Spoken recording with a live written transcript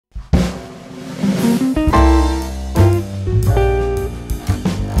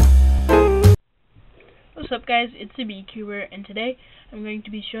guys, it's the Beekeeper, and today I'm going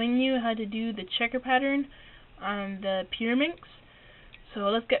to be showing you how to do the checker pattern on the Pyraminx. So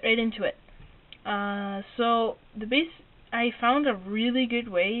let's get right into it. I found a really good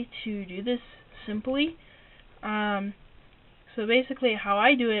way to do this simply. So basically how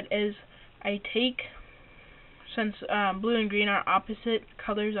I do it is I take, since blue and green are opposite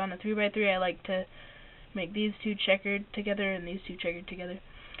colors on a 3x3, I like to make these two checkered together and these two checkered together.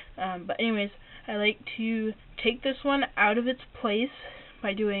 But anyways, I like to take this one out of its place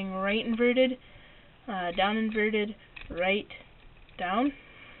by doing right inverted, down inverted, right, down.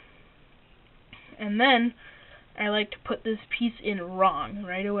 And then I like to put this piece in wrong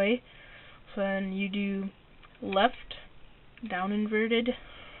right away. So then you do left, down inverted,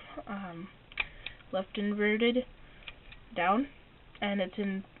 left inverted, down, and it's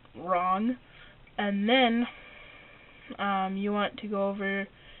in wrong. And then you want to go over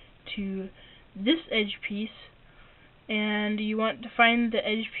to this edge piece, and you want to find the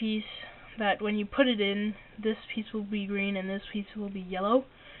edge piece that when you put it in, this piece will be green and this piece will be yellow,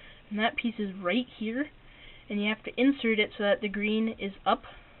 and that piece is right here, and you have to insert it so that the green is up.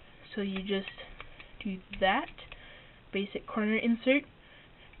 So you just do that basic corner insert,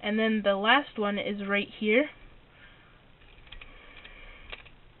 and then the last one is right here,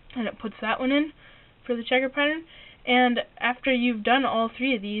 and it puts that one in for the checker pattern. And after you've done all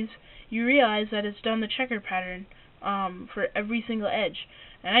three of these, you realize that it's done the checker pattern for every single edge,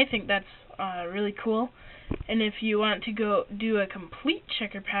 and I think that's really cool. And if you want to go do a complete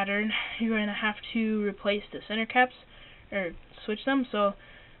checker pattern, you're going to have to replace the center caps, or switch them. So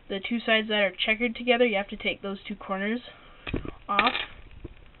the two sides that are checkered together, you have to take those two corners off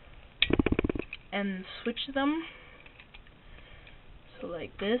and switch them. So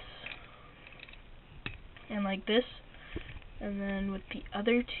like this, and like this, and then with the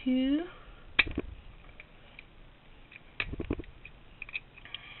other two,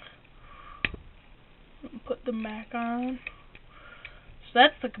 put them back on. So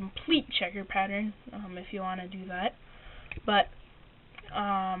that's the complete checker pattern, if you want to do that. But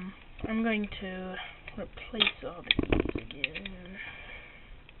I'm going to replace all these again.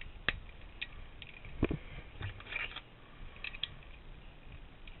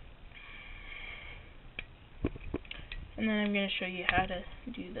 And then I'm going to show you how to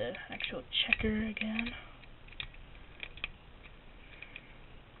do the actual checker again.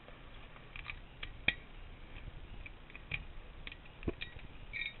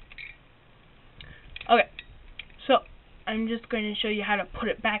 Okay, so I'm just going to show you how to put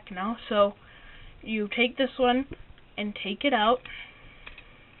it back now. So you take this one and take it out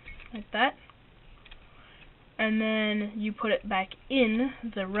like that, and then you put it back in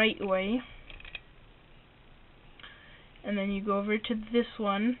the right way. And then you go over to this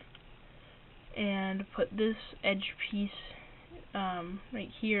one and put this edge piece right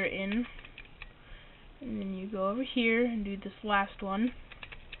here in. And then you go over here and do this last one.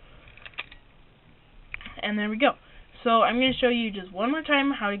 And there we go. So I'm going to show you just one more time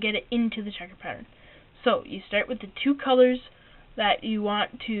how to get it into the checker pattern. So you start with the two colors that you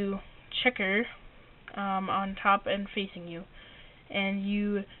want to checker on top and facing you. And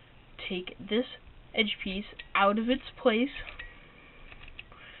you take this edge piece out of its place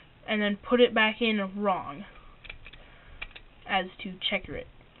and then put it back in wrong as to checker it.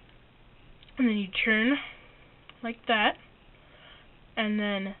 And then you turn like that, and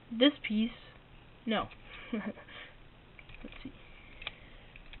then this piece, no, let's see.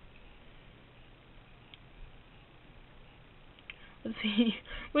 Let's see,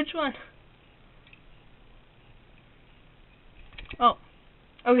 which one? Oh.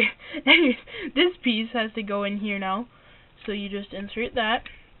 Okay, anyways, this piece has to go in here now, so you just insert that,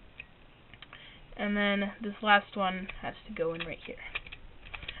 and then this last one has to go in right here.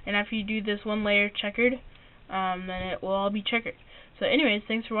 And after you do this one layer checkered, then it will all be checkered. So anyways,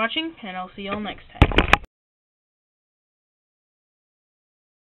 thanks for watching, and I'll see you all next time.